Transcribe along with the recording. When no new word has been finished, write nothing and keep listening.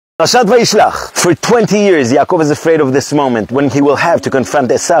Parashat vayishlach. For 20 years, Yaakov is afraid of this moment when he will have to confront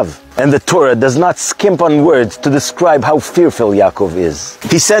Esav. And the Torah does not skimp on words to describe how fearful Yaakov is.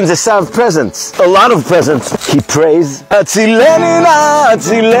 He sends Esav presents, a lot of presents. He prays, Atzileni na,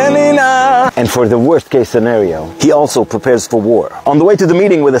 Atzileni na. And for the worst case scenario, he also prepares for war. On the way to the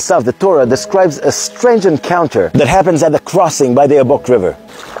meeting with Esav, the Torah describes a strange encounter that happens at the crossing by the Yabok River.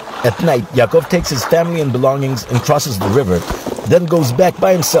 At night, Yaakov takes his family and belongings and crosses the river, then goes back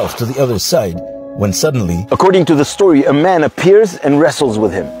by himself to the other side, when suddenly, according to the story, a man appears and wrestles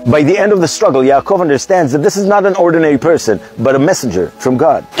with him. By the end of the struggle, Yaakov understands that this is not an ordinary person, but a messenger from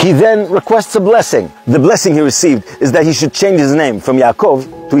God. He then requests a blessing. The blessing he received is that he should change his name from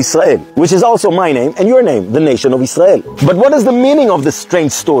Yaakov to Israel, which is also my name and your name, the nation of Israel. But what is the meaning of this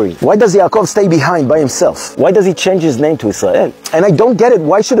strange story? Why does Yaakov stay behind by himself? Why does he change his name to Israel? And I don't get it.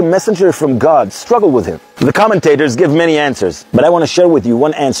 Why should a messenger from God struggle with him? The commentators give many answers, but I want to share with you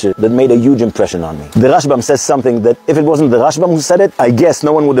one answer that made a huge impression on me. The Rashbam says something that if it wasn't the Rashbam who said it, I guess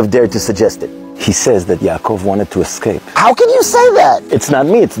no one would have dared to suggest it. He says that Yaakov wanted to escape. How can you say that? It's not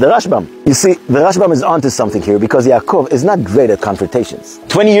me, it's the Rashbam. You see, the Rashbam is onto something here because Yaakov is not great at confrontations.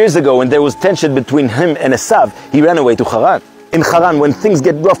 20 years ago, when there was tension between him and Esav, he ran away to Haran. In Haran, when things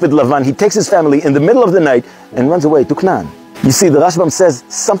get rough with Lavan, he takes his family in the middle of the night and runs away to Canaan. You see, the Rashbam says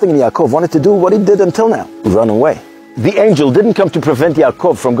something in Yaakov wanted to do what he did until now, run away. The angel didn't come to prevent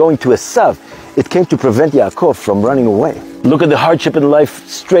Yaakov from going to Esav. It came to prevent Yaakov from running away. Look at the hardship in life,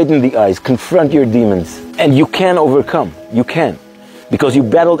 straighten the eyes, confront your demons. And you can overcome. You can. Because you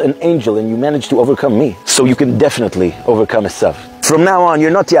battled an angel and you managed to overcome me. So you can definitely overcome Esav. From now on,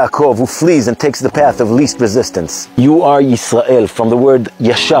 you're not Yaakov who flees and takes the path of least resistance. You are Yisrael, from the word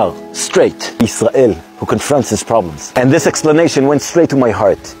yashar, straight. Yisrael, who confronts his problems. And this explanation went straight to my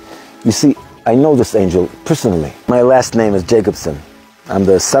heart. You see, I know this angel personally. My last name is Jacobson. I'm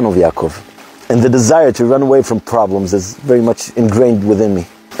the son of Yaakov. And the desire to run away from problems is very much ingrained within me.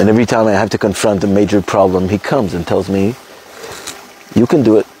 And every time I have to confront a major problem, he comes and tells me, you can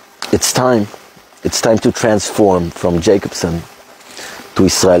do it. It's time. It's time to transform from Jacobson to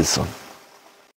Israelson.